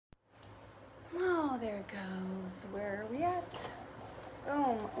Oh, there it goes. Where are we at?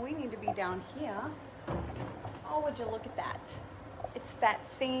 Boom. We need to be down here. Oh, would you look at that? It's that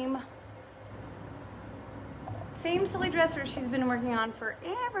same silly dresser she's been working on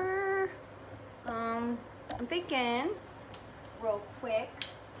forever. I'm thinking real quick,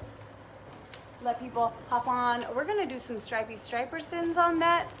 let people hop on. We're gonna do some stripy stripersons on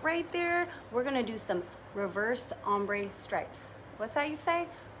that right there. We're gonna do some reverse ombre stripes. What's that you say?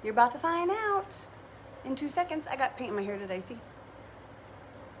 You're about to find out in 2 seconds. I got paint in my hair today, see?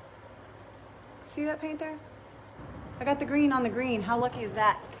 See that paint there? I got the green on the green. How lucky is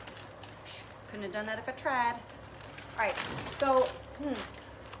that? Couldn't have done that if I tried. All right, so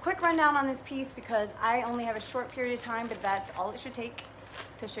quick rundown on this piece because I only have a short period of time, but that's all it should take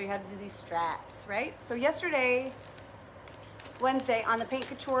to show you how to do these straps, right? So yesterday, Wednesday, on the Paint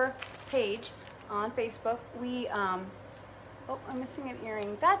Couture page on Facebook, we, oh, I'm missing an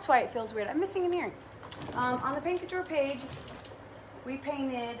earring. That's why it feels weird. I'm missing an earring. On the Paint Couture page, we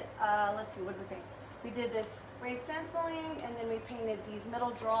painted, let's see, what did we paint? We did this raised stenciling, and then we painted these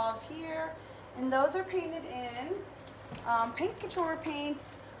middle draws here, and those are painted in Paint Couture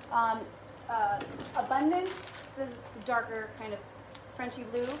paints, Abundance, the darker kind of Frenchy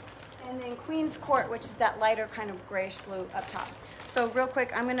blue, and then Queen's Court, which is that lighter kind of grayish blue up top. So real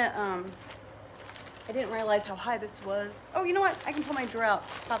quick, I'm gonna, I didn't realize how high this was. Oh, you know what? I can pull my drawer out,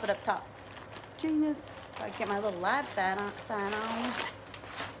 pop it up top. Genius. So I get my little live sign on.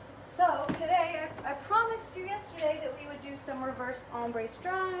 So today, I promised you yesterday that we would do some reverse ombre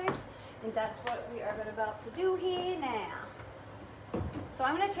stripes, and that's what we are about to do here now. So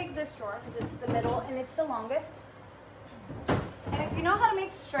I'm gonna take this drawer because it's the middle and it's the longest. And if you know how to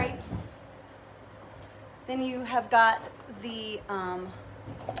make stripes, then you have got the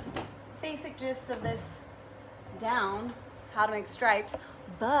basic gist of this down, how to make stripes,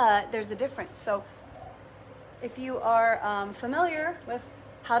 but there's a difference. So if you are familiar with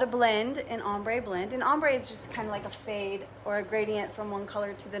how to blend an ombre blend, and ombre is just kind of like a fade or a gradient from one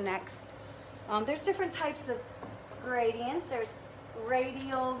color to the next. There's different types of gradients. There's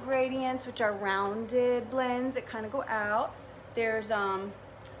radial gradients, which are rounded blends that kind of go out. There's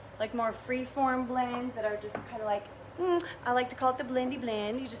like more free-form blends that are just kind of like, I like to call it the blendy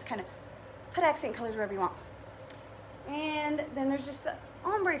blend. You just kind of put accent colors wherever you want. And then there's just the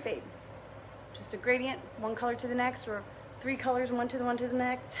ombre fade. Just a gradient, one color to the next, or 3 colors, one to the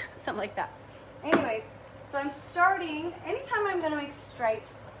next, something like that. Anyways, so I'm starting, anytime I'm gonna make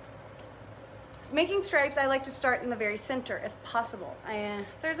stripes, making stripes, I like to start in the very center if possible.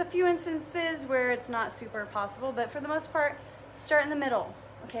 There's a few instances where it's not super possible, but for the most part, start in the middle,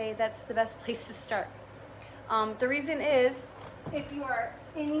 okay? That's the best place to start. The reason is, if you are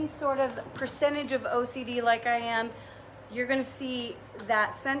any sort of percentage of OCD like I am, you're gonna see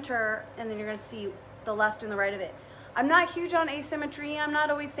that center, and then you're gonna see the left and the right of it. I'm not huge on asymmetry. I'm not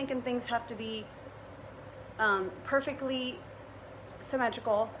always thinking things have to be perfectly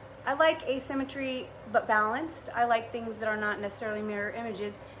symmetrical. I like asymmetry, but balanced. I like things that are not necessarily mirror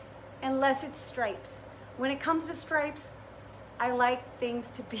images, unless it's stripes. When it comes to stripes, I like things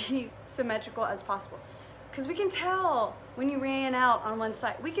to be symmetrical as possible. Because we can tell when you ran out on one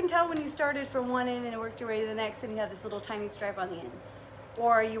side. We can tell when you started from one end and worked your way to the next and you have this little tiny stripe on the end.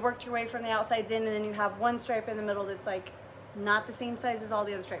 Or you worked your way from the outsides in and then you have one stripe in the middle that's like not the same size as all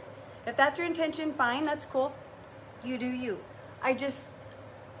the other stripes. If that's your intention, fine, that's cool. You do you.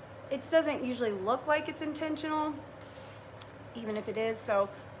 It doesn't usually look like it's intentional, even if it is. So,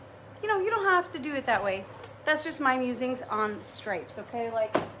 you know, you don't have to do it that way. That's just my musings on stripes, okay?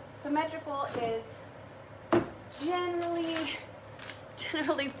 Like, symmetrical is generally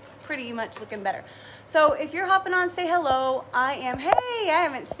pretty much looking better. So if you're hopping on, say hello. Hey, I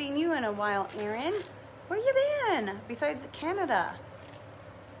haven't seen you in a while, Erin. Where you been? Besides Canada.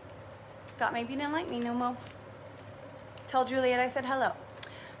 Thought maybe you didn't like me no more. Tell Juliet I said hello.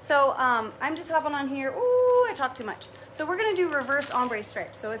 So I'm just hopping on here. Ooh, I talk too much. So we're gonna do reverse ombre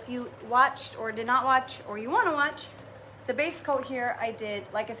stripes. So if you watched or did not watch or you wanna watch, the base coat here I did,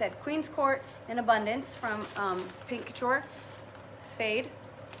 like I said, Queen's Court in Abundance from Paint Couture. Fade,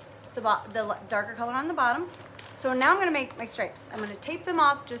 the darker color on the bottom. So now I'm gonna make my stripes. I'm gonna tape them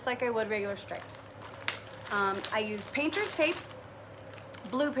off just like I would regular stripes. I use painter's tape,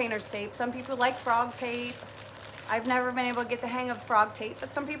 blue painter's tape. Some people like frog tape. I've never been able to get the hang of frog tape, but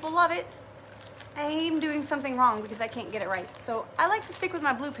some people love it. I'm doing something wrong because I can't get it right. So I like to stick with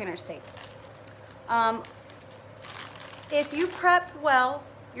my blue painter's tape. If you prep well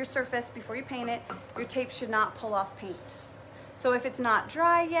your surface before you paint it, your tape should not pull off paint. So if it's not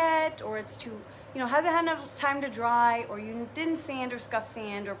dry yet, or it's too you know, hasn't had enough time to dry, or you didn't sand or scuff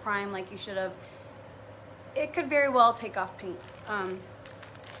sand or prime like you should have, it could very well take off paint.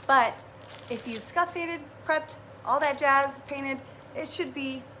 But if you've scuff sanded, prepped, all that jazz, painted, it should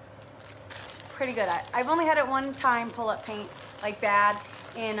be pretty good. I've only had it one time pull up paint like bad,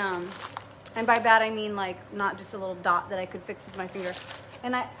 and by bad I mean like not just a little dot that I could fix with my finger.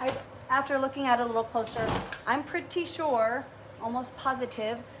 And I after looking at it a little closer, I'm pretty sure, almost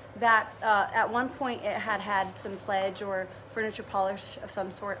positive, that at one point it had some pledge or furniture polish of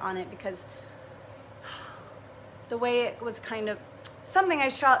some sort on it, because the way it was kind of something I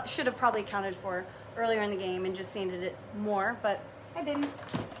should have probably accounted for earlier in the game and just sanded it more, but I didn't.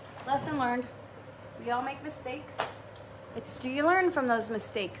 Lesson learned. We all make mistakes. It's do you learn from those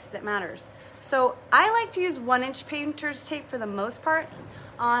mistakes that matters. So I like to use 1-inch painter's tape for the most part.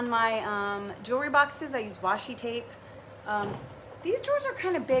 On my jewelry boxes, I use washi tape. These drawers are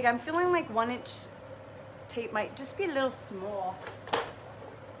kind of big. I'm feeling like 1-inch tape might just be a little small.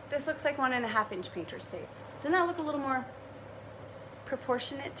 This looks like 1.5-inch painter's tape. Doesn't that look a little more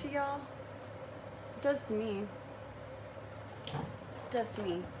proportionate to y'all? It does to me. It does to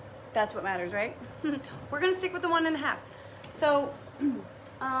me. That's what matters, right? We're gonna stick with the 1.5. So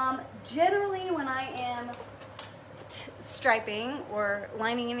generally when I am striping or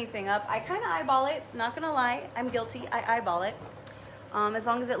lining anything up, I kind of eyeball it. Not gonna lie, I'm guilty. I eyeball it. As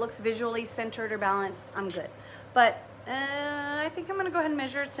long as it looks visually centered or balanced, I'm good. But I think I'm gonna go ahead and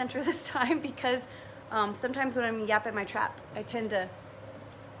measure center this time, because sometimes when I'm yapping my trap, I tend to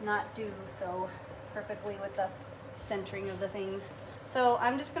not do so perfectly with the centering of the things. So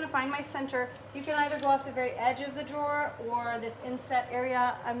I'm just gonna find my center. You can either go off the very edge of the drawer or this inset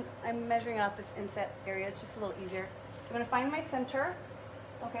area. I'm measuring off this inset area. It's just a little easier. I'm gonna find my center.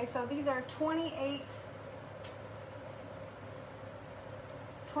 Okay, so these are 28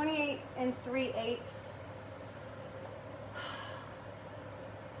 and 3/8.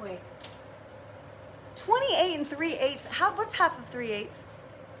 Wait. 28 and 3/8. What's half of 3/8?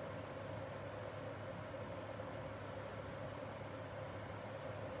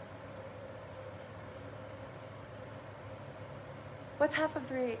 What's half of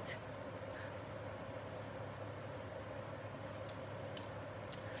 3/8?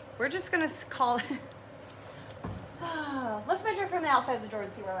 We're just gonna call it. Let's measure from the outside of the drawer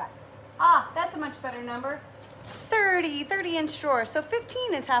and see where we're at. Ah, that's a much better number. 30-inch drawer. So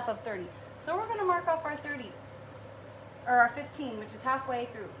 15 is half of 30. So we're gonna mark off our 30, or our 15, which is halfway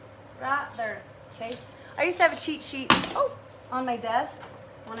through. Right there, okay? I used to have a cheat sheet, on my desk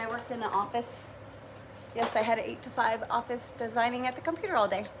when I worked in an office. Yes, I had an 8 to 5 office designing at the computer all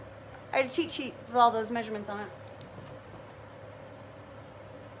day. I had a cheat sheet with all those measurements on it.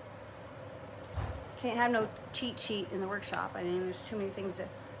 Can't have no cheat sheet in the workshop. I mean, there's too many things to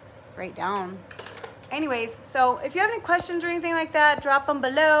write down. Anyways, so if you have any questions or anything like that, drop them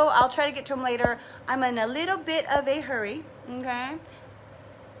below. I'll try to get to them later. I'm in a little bit of a hurry, okay?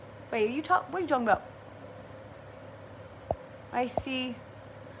 Wait, what are you talking about? I see.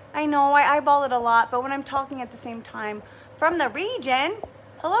 I know, I eyeball it a lot, but when I'm talking at the same time, from the region,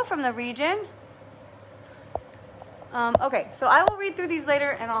 hello from the region. Okay, so I will read through these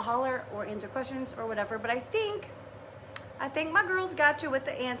later and I'll holler or answer questions or whatever, but I think my girl's got you with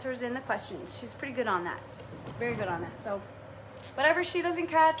the answers and the questions. She's pretty good on that, very good on that. So whatever she doesn't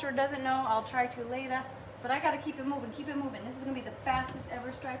catch or doesn't know, I'll try to later, but I gotta keep it moving, keep it moving. This is gonna be the fastest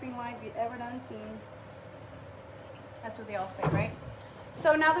ever striping line you've ever done seen. That's what they all say, right?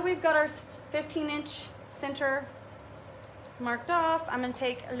 So now that we've got our 15-inch center marked off, I'm gonna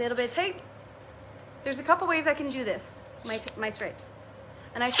take a little bit of tape. There's a couple ways I can do this, my stripes.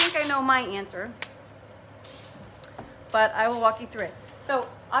 And I think I know my answer, but I will walk you through it. So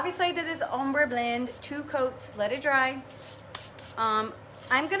obviously I did this ombre blend, 2 coats, let it dry. I'm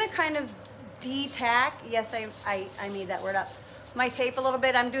gonna kind of de-tack, yes, I made that word up, my tape a little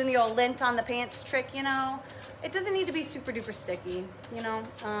bit. I'm doing the old lint on the pants trick, you know. It doesn't need to be super duper sticky, you know,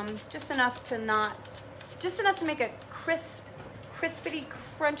 just enough to make a crisp, crispity,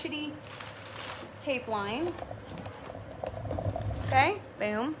 crunchity tape line. Okay,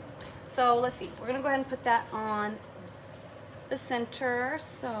 boom. So let's see, we're gonna go ahead and put that on the center.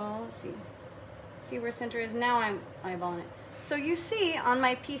 So let's see where center is. Now I'm eyeballing it. So you see on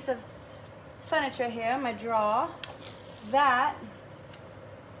my piece of furniture here, my drawer, that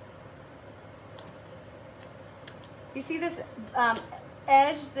you see this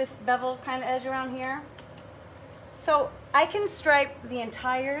edge, this bevel kind of edge around here. So I can stripe the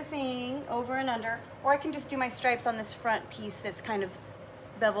entire thing over and under, or I can just do my stripes on this front piece that's kind of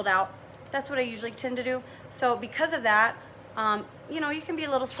beveled out. That's what I usually tend to do. So because of that, you know, you can be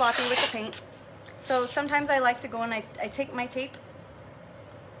a little sloppy with the paint. So sometimes I like to go and I take my tape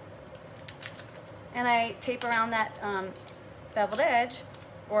and I tape around that beveled edge,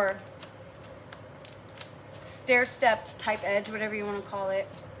 or stair-stepped type edge, whatever you want to call it.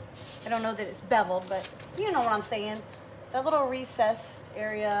 I don't know that it's beveled, but you know what I'm saying. That little recessed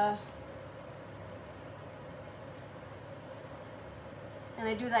area. And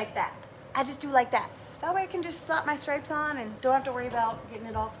I do like that. I just do like that. That way I can just slap my stripes on and don't have to worry about getting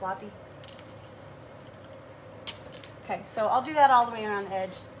it all sloppy. Okay, so I'll do that all the way around the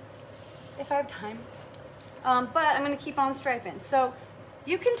edge if I have time. But I'm going to keep on striping. So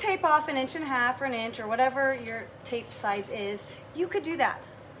you can tape off 1.5 inches or 1 inch or whatever your tape size is. You could do that.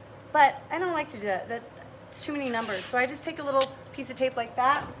 But I don't like to do that. That's too many numbers. So I just take a little piece of tape like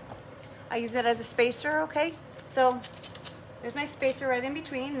that. I use it as a spacer, okay? So there's my spacer right in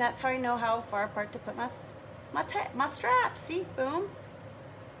between, and that's how I know how far apart to put my straps. See, boom.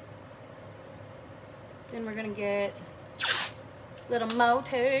 Then we're gonna get little Mo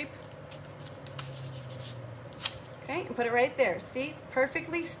tape. Okay, and put it right there. See,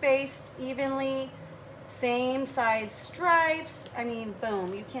 perfectly spaced, evenly, same size stripes. I mean,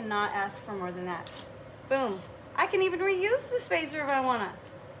 boom, you cannot ask for more than that. Boom. I can even reuse the spacer if I wanna.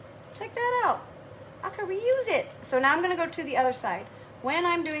 Check that out. I can reuse it. So now I'm gonna go to the other side. When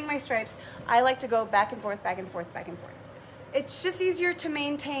I'm doing my stripes, I like to go back and forth, back and forth, back and forth. It's just easier to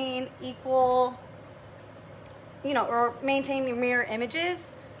maintain equal, you know, or maintain the mirror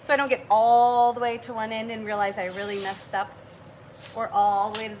images, so I don't get all the way to one end and realize I really messed up, or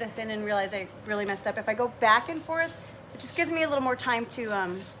all the way to this end and realize I really messed up. If I go back and forth, it just gives me a little more time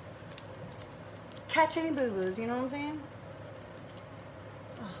to catch any boo-boos, you know what I'm saying?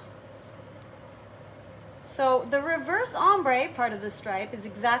 So the reverse ombre part of the stripe is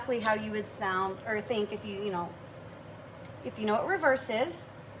exactly how you would sound or think if you know what reverse is,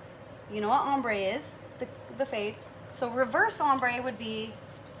 you know what ombre is, the fade. So reverse ombre would be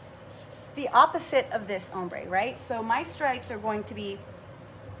the opposite of this ombre, right? So my stripes are going to be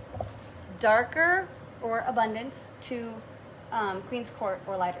darker or abundance to Queen's Court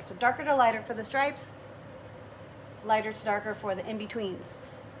or lighter. So darker to lighter for the stripes, lighter to darker for the in-betweens.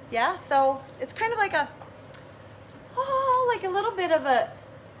 Yeah, so it's kind of like like a little bit of a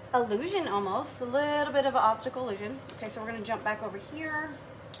illusion almost, a little bit of an optical illusion. Okay, so we're gonna jump back over here.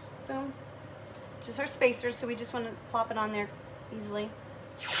 Boom. Just our spacers, so we just want to plop it on there easily.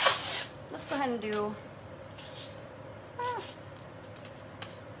 Let's go ahead and do,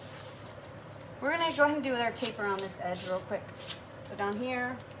 we're gonna go ahead and do our tape around this edge real quick. So down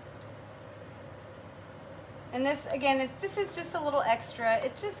here. And this, again, this is just a little extra.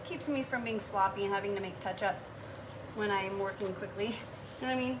 It just keeps me from being sloppy and having to make touch-ups when I'm working quickly. You know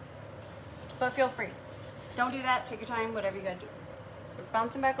what I mean? But feel free. Don't do that. Take your time, whatever you gotta do. So we're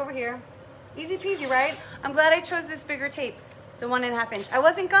bouncing back over here. Easy peasy, right? I'm glad I chose this bigger tape, the 1.5 inch. I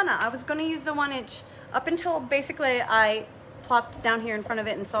was gonna use the 1 inch up until basically I plopped down here in front of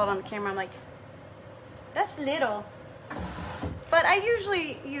it and saw it on the camera. I'm like, that's little. But I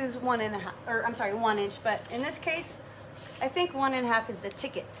usually use 1 inch, but in this case, I think 1.5 is the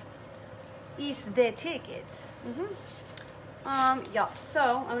ticket. Is the ticket. Yup,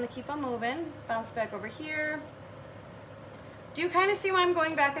 so I'm gonna keep on moving, bounce back over here. Do you kind of see why I'm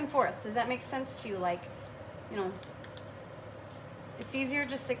going back and forth? Does that make sense to you? Like, you know, it's easier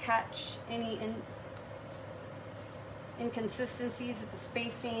just to catch any inconsistencies at the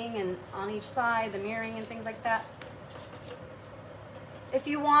spacing and on each side, the mirroring and things like that. If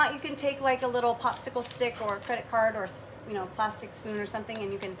you want, you can take like a little popsicle stick or credit card or, you know, plastic spoon or something,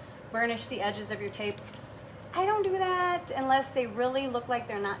 and you can burnish the edges of your tape. I don't do that unless they really look like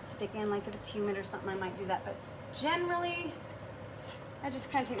they're not sticking, like if it's humid or something, I might do that. But generally, I just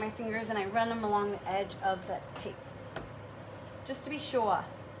kind of take my fingers and I run them along the edge of the tape. Just to be sure.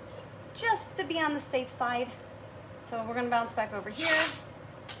 Just to be on the safe side. So we're gonna bounce back over here.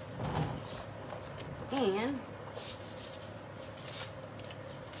 And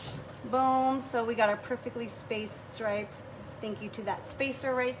boom, so we got our perfectly spaced stripe. Thank you to that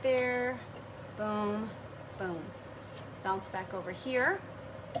spacer right there. Boom, boom. Bounce back over here,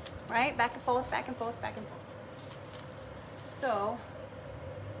 right? Back and forth, back and forth, back and forth. So,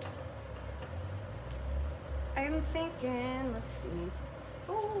 I'm thinking, let's see.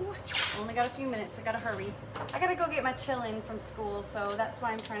 Oh, only got a few minutes, I gotta hurry. I gotta go get my chillin' from school, so that's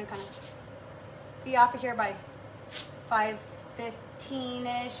why I'm trying to kind of be off of here by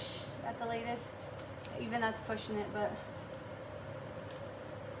 5:15-ish at the latest. Even that's pushing it, but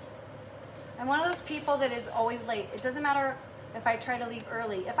I'm one of those people that is always late. It doesn't matter if I try to leave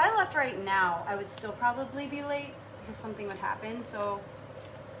early. If I left right now, I would still probably be late because something would happen. So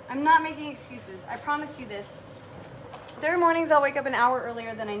I'm not making excuses. I promise you this. There are mornings I'll wake up an hour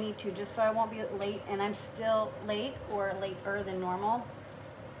earlier than I need to just so I won't be late, and I'm still late or later than normal.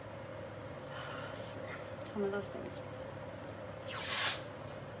 It's one of those things.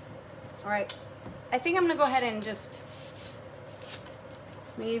 All right, I think I'm gonna go ahead and just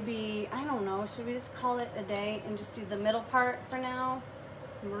maybe, I don't know, should we just call it a day and just do the middle part for now?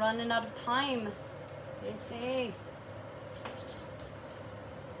 I'm running out of time. It's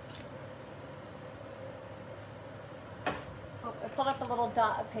I pulled up a little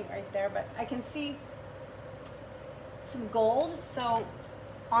dot of paint right there, but I can see some gold. So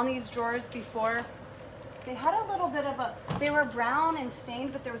on these drawers before, they had a little bit of a, they were brown and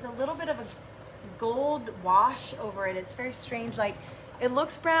stained, but there was a little bit of a gold wash over it. It's very strange. Like, it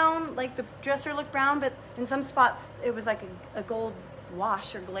looks brown, like the dresser looked brown, but in some spots it was like a gold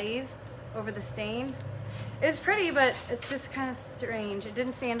wash or glaze over the stain. It was pretty, but it's just kind of strange. It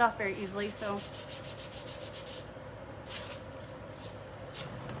didn't sand off very easily, so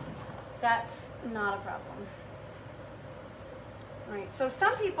that's not a problem. All right, so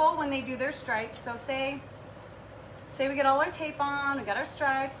some people, when they do their stripes, so say we get all our tape on, we got our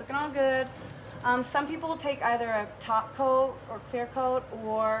stripes, looking all good. Some people will take either a top coat or clear coat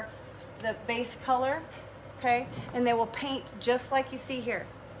or the base color, okay? And they will paint just like you see here.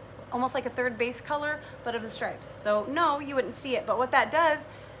 Almost like a third base color, but of the stripes. So no, you wouldn't see it, but what that does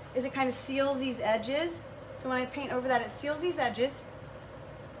is it kind of seals these edges. So when I paint over that, it seals these edges.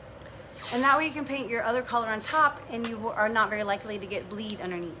 And that way you can paint your other color on top and you are not very likely to get bleed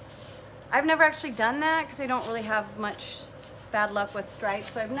underneath. I've never actually done that because I don't really have much bad luck with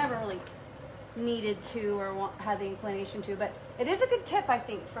stripes, so I've never really needed to or had the inclination to, but it is a good tip, I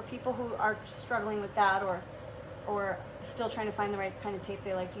think, for people who are struggling with that or still trying to find the right kind of tape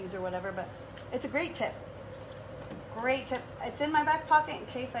they like to use or whatever. But it's a great tip. Great tip. It's in my back pocket in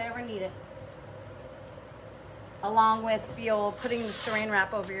case I ever need it. Along with the old putting the saran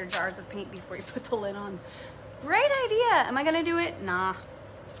wrap over your jars of paint before you put the lid on. Great idea. Am I gonna do it? Nah.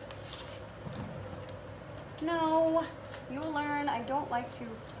 No. You will learn. I don't like to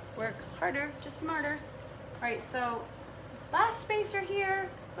work harder, just smarter. All right, so last spacer here,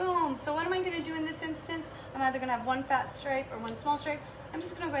 boom. So what am I gonna do in this instance? I'm either gonna have one fat stripe or one small stripe. I'm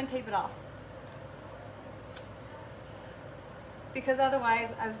just gonna go ahead and tape it off. Because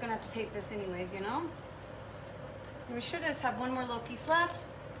otherwise I was gonna have to tape this anyways, you know? And we should just have one more little piece left,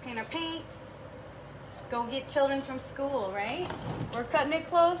 paint our paint, go get children's from school, right? We're cutting it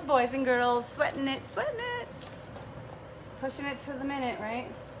close, boys and girls, sweating it, pushing it to the minute, right?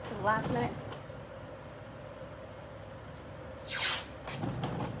 To the last minute.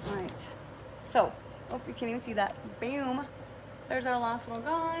 All right, so, oh, you can't even see that. Boom, there's our last little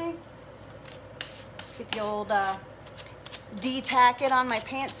guy. Get the old de-tack it on my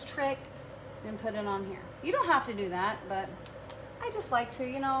pants trick and put it on here. You don't have to do that, but I just like to,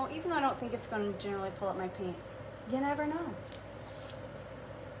 you know, even though I don't think it's going to generally pull up my paint. You never know.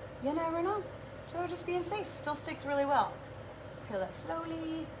 You never know. So just being safe. Still sticks really well. Peel that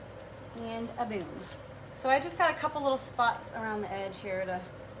slowly, and a boom. So I just got a couple little spots around the edge here to...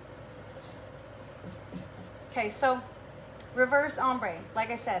 Okay, so reverse ombre.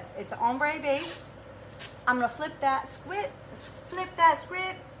 Like I said, it's an ombre base. I'm gonna flip that script,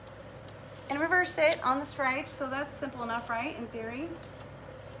 and reverse it on the stripes. So that's simple enough, right? In theory.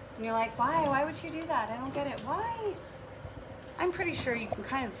 And you're like, why? Why would you do that? I don't get it. Why? I'm pretty sure you can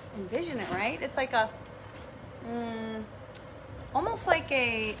kind of envision it, right? It's like a, almost like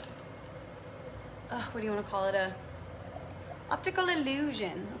a, what do you want to call it? A optical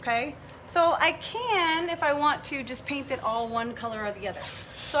illusion, okay? So I can, if I want to, just paint it all one color or the other.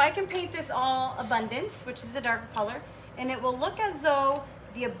 So I can paint this all abundance, which is a darker color, and it will look as though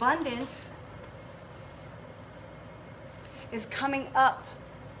the abundance is coming up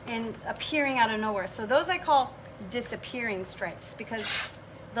and appearing out of nowhere. So those I call disappearing stripes because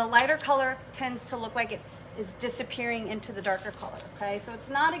the lighter color tends to look like it is disappearing into the darker color, okay? So it's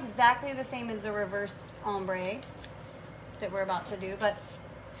not exactly the same as the reversed ombre that we're about to do, but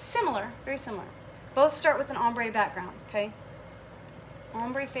similar, very similar. Both start with an ombre background, okay?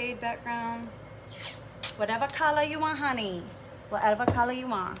 Ombre fade background, whatever color you want, honey. Whatever color you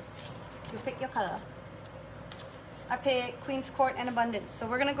want. You pick your color. I pick Queen's Court and Abundance. So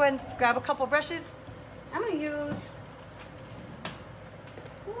we're gonna go ahead and grab a couple brushes. I'm gonna use,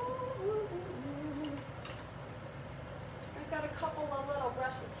 I've got a couple of little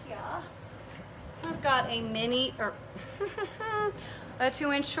brushes here. I've got a mini, or a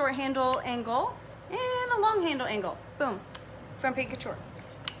 2-inch short handle angle and a long handle angle. Boom, from Pink Couture.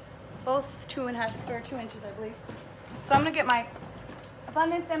 Both 2 inches, I believe. So I'm gonna get my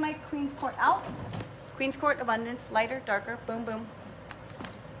Abundance and my Queen's Court out. Queen's Court, Abundance, lighter, darker, boom, boom.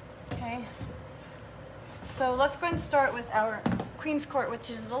 Okay. So let's go ahead and start with our Queen's Court, which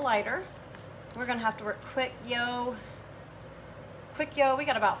is the lighter. We're gonna have to work quick, yo. Quick, yo. We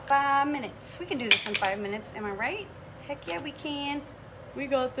got about 5 minutes. We can do this in 5 minutes. Am I right? Heck yeah, we can. We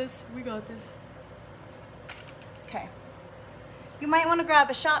got this. We got this. Okay. You might want to grab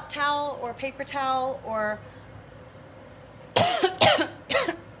a shop towel or paper towel or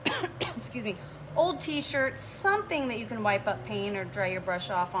excuse me, old t-shirt, something that you can wipe up paint or dry your brush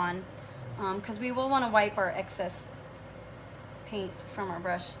off on, because we will want to wipe our excess paint from our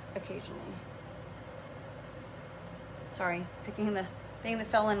brush occasionally. Sorry, picking the thing that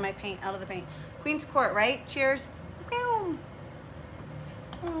fell in my paint out of the paint. Queen's Court, right? Cheers.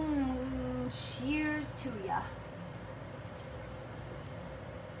 Cheers to ya.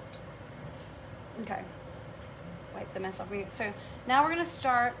 Okay. Wipe the mess off me. So now we're gonna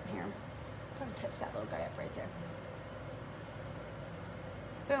start here. Probably touch that little guy up right there.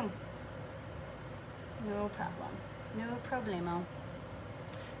 Boom. No problem. No problemo.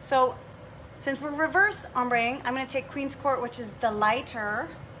 So since we're reverse ombreing, I'm gonna take Queen's Court, which is the lighter,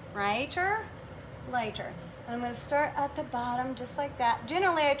 lighter. And I'm gonna start at the bottom just like that.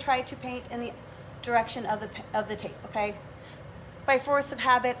 Generally, I try to paint in the direction of the tape, okay? By force of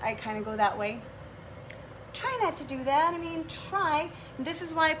habit, I kind of go that way. Try not to do that. I mean, try. And this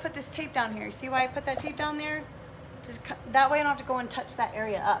is why I put this tape down here. See why I put that tape down there? That way I don't have to go and touch that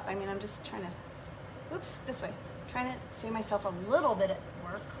area up. I mean, I'm just trying to, oops, this way. Trying to save myself a little bit of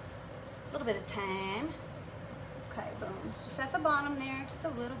work, a little bit of time. Okay, boom. Just at the bottom there, just a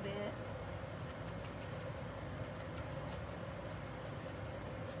little bit.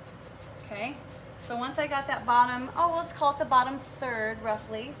 Okay, so once I got that bottom, let's call it the bottom third,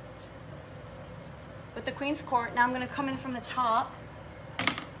 roughly, with the Queen's Court. Now I'm going to come in from the top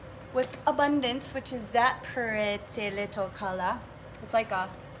with Abundance, which is that pretty little color. It's like a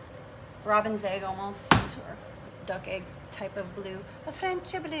robin's egg almost, or duck egg type of blue, a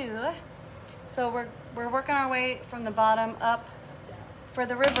French blue. So we're working our way from the bottom up for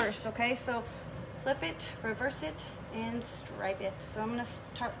the reverse, okay? So flip it, reverse it, and stripe it. So I'm going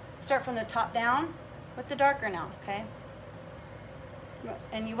to start from the top down with the darker now, okay?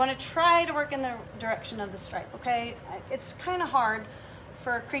 And you want to try to work in the direction of the stripe, okay? It's kind of hard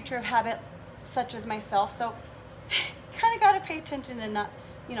for a creature of habit such as myself, so kind of got to pay attention and not,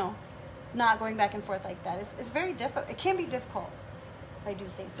 you know, not going back and forth like that. It's very difficult. It can be difficult, if I do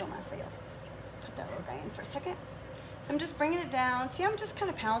say so myself. Put that little guy in for a second. So I'm just bringing it down. See, I'm just kind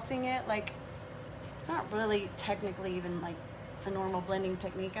of pouncing it, like, not really technically even like a normal blending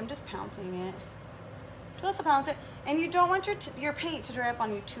technique. I'm just pouncing it. Just pounce it. And you don't want your paint to dry up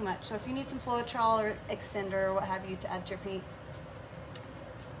on you too much. So if you need some Floetrol or extender or what have you to add to your paint,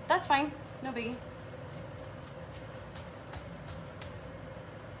 that's fine. No biggie.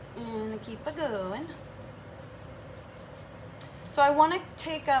 And keep it going. So I want to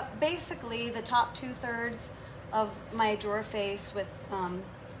take up basically the top 2/3 of my drawer face with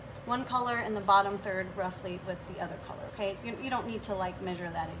one color and the bottom third roughly with the other color, okay? You don't need to like measure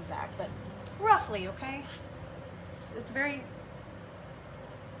that exact, but roughly, okay? It's very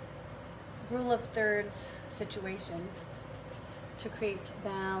rule of thirds situation to create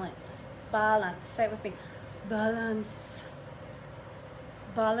balance. Balance, say it with me. Balance.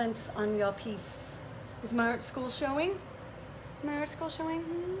 Balance on your piece. Is my art school showing? My art school showing?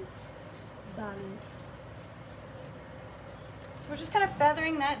 Balance. So we're just kind of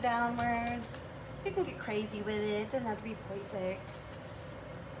feathering that downwards. You can get crazy with it. It doesn't have to be perfect.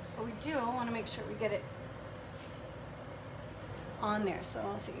 But we do want to make sure we get it on there. So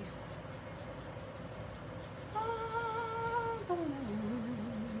let's see.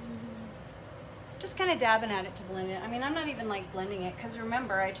 Just kind of dabbing at it to blend it. I mean, I'm not even like blending it because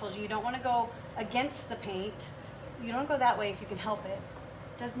remember I told you don't want to go against the paint. You don't go that way if you can help it.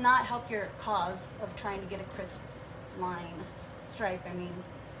 It does not help your cause of trying to get a crisp line. Stripe, I mean.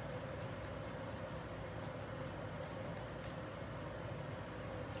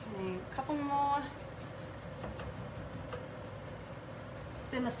 Okay, a couple more.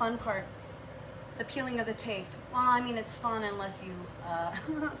 Then the fun part, the peeling of the tape. Well, I mean, it's fun unless you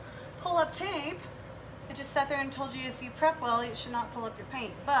pull up tape. I just sat there and told you if you prep well, you should not pull up your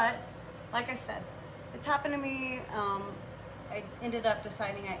paint. But, like I said, it's happened to me. I ended up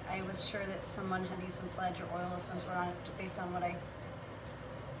deciding I was sure that someone had used some pledge or oil of some sort on it based on what I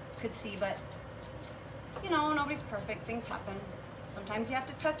could see. But, you know, nobody's perfect. Things happen. Sometimes you have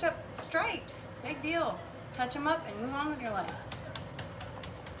to touch up stripes. Big deal. Touch them up and move on with your life.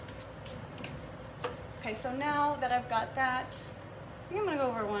 Okay, so now that I've got that think I'm gonna go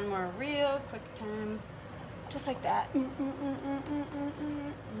over one more real quick time. Just like that.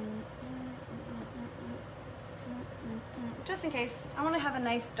 Just in case. I want to have a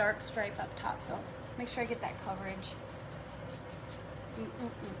nice dark stripe up top, so make sure I get that coverage.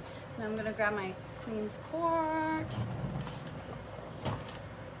 Now I'm going to grab my Queen's Court,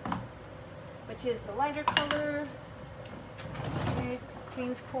 which is the lighter color. Okay,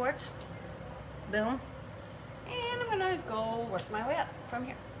 Queen's Court. Boom. And I'm going to go work my way up from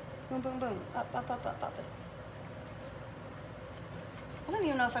here. Boom, boom, boom. Up, up, up, up, up. I don't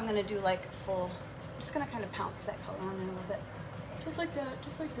even know if I'm going to do like full. I'm just going to kind of pounce that color on there a little bit. Just like that,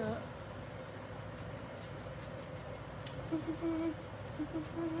 just like that.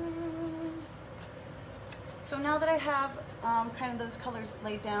 So now that I have kind of those colors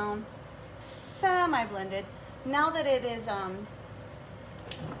laid down, semi-blended, now that it is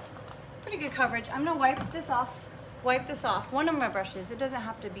pretty good coverage, I'm going to wipe this off. Wipe this off. One of my brushes. It doesn't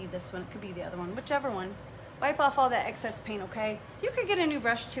have to be this one. It could be the other one. Whichever one. Wipe off all that excess paint, okay? You could get a new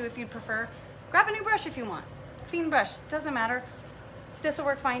brush too if you'd prefer. Grab a new brush if you want. Clean brush. Doesn't matter. This will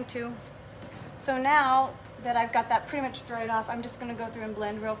work fine too. So now that I've got that pretty much dried off, I'm just going to go through and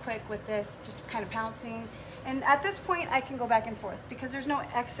blend real quick with this, just kind of pouncing. And at this point, I can go back and forth because there's no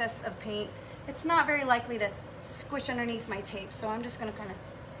excess of paint. It's not very likely to squish underneath my tape, so I'm just going to kind of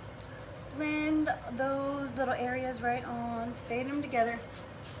blend those little areas right on, fade them together,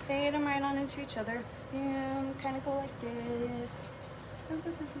 fade them right on into each other, and kind of go like this, up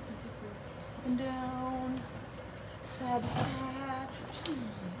and down, side to side.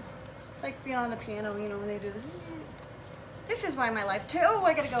 It's like being on the piano, you know, when they do this. This is why my life, oh,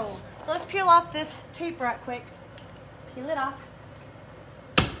 I gotta go. So let's peel off this tape right quick. Peel it off.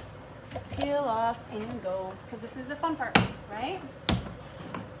 Peel off and go, because this is the fun part, right?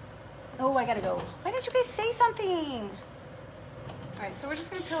 Oh, I gotta go. Why didn't you guys say something? All right, so we're just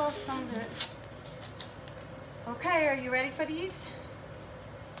gonna peel off some of it. Okay, are you ready for these?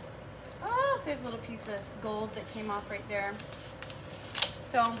 Oh, there's a little piece of gold that came off right there.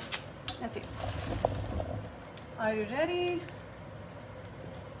 So, let's see. Are you ready?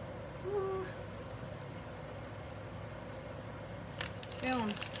 Ooh.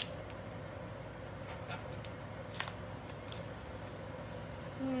 Boom.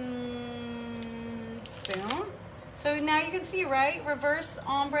 Boom. So now you can see, right? Reverse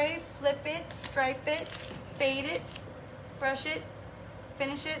ombre, flip it, stripe it, fade it, brush it,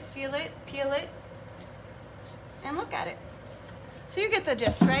 finish it, seal it, peel it, and look at it. So you get the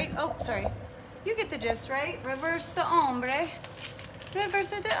gist, right? Oh, sorry. You get the gist, right? Reverse the ombre. Reverse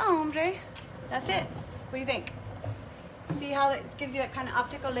the ombre. That's it. What do you think? See how it gives you that kind of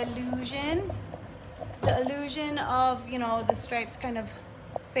optical illusion? The illusion of, you know, the stripes kind of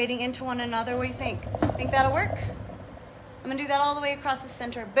fading into one another. What do you think? Think that'll work? I'm gonna do that all the way across the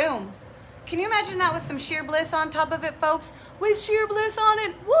center. Boom. Can you imagine that with some sheer bliss on top of it, folks? With sheer bliss on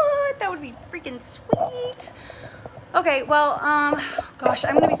it? What? That would be freaking sweet. Okay, well, gosh,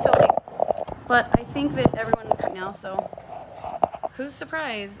 I'm gonna be so late. But I think that everyone will cut now, so who's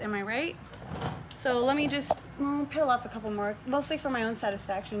surprised? Am I right? So let me just peel off a couple more, mostly for my own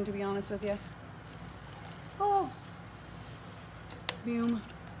satisfaction, to be honest with you. Oh. Boom.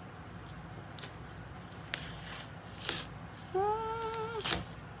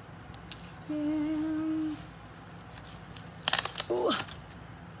 Ooh.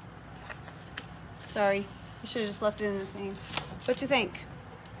 Sorry, I should have just left it in the thing. What you think?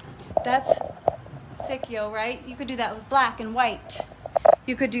 That's sick, yo, right? You could do that with black and white.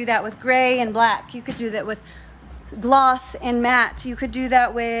 You could do that with gray and black. You could do that with gloss and matte. You could do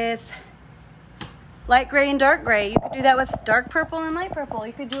that with light gray and dark gray. You could do that with dark purple and light purple.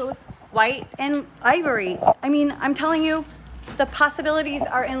 You could do it with white and ivory. I mean, I'm telling you, the possibilities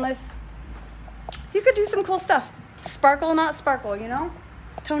are endless. You could do some cool stuff. Sparkle, not sparkle, you know?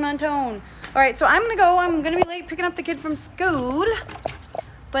 Tone on tone. All right, so I'm gonna go. I'm gonna be late picking up the kid from school.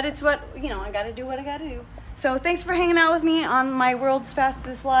 But it's what, you know, I gotta do what I gotta do. So thanks for hanging out with me on my world's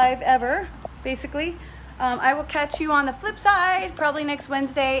fastest live ever, basically. I will catch you on the flip side, probably next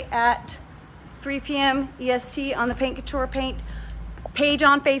Wednesday at 3 p.m. EST on the Paint Couture Paint page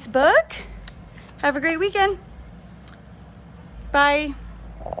on Facebook. Have a great weekend. Bye.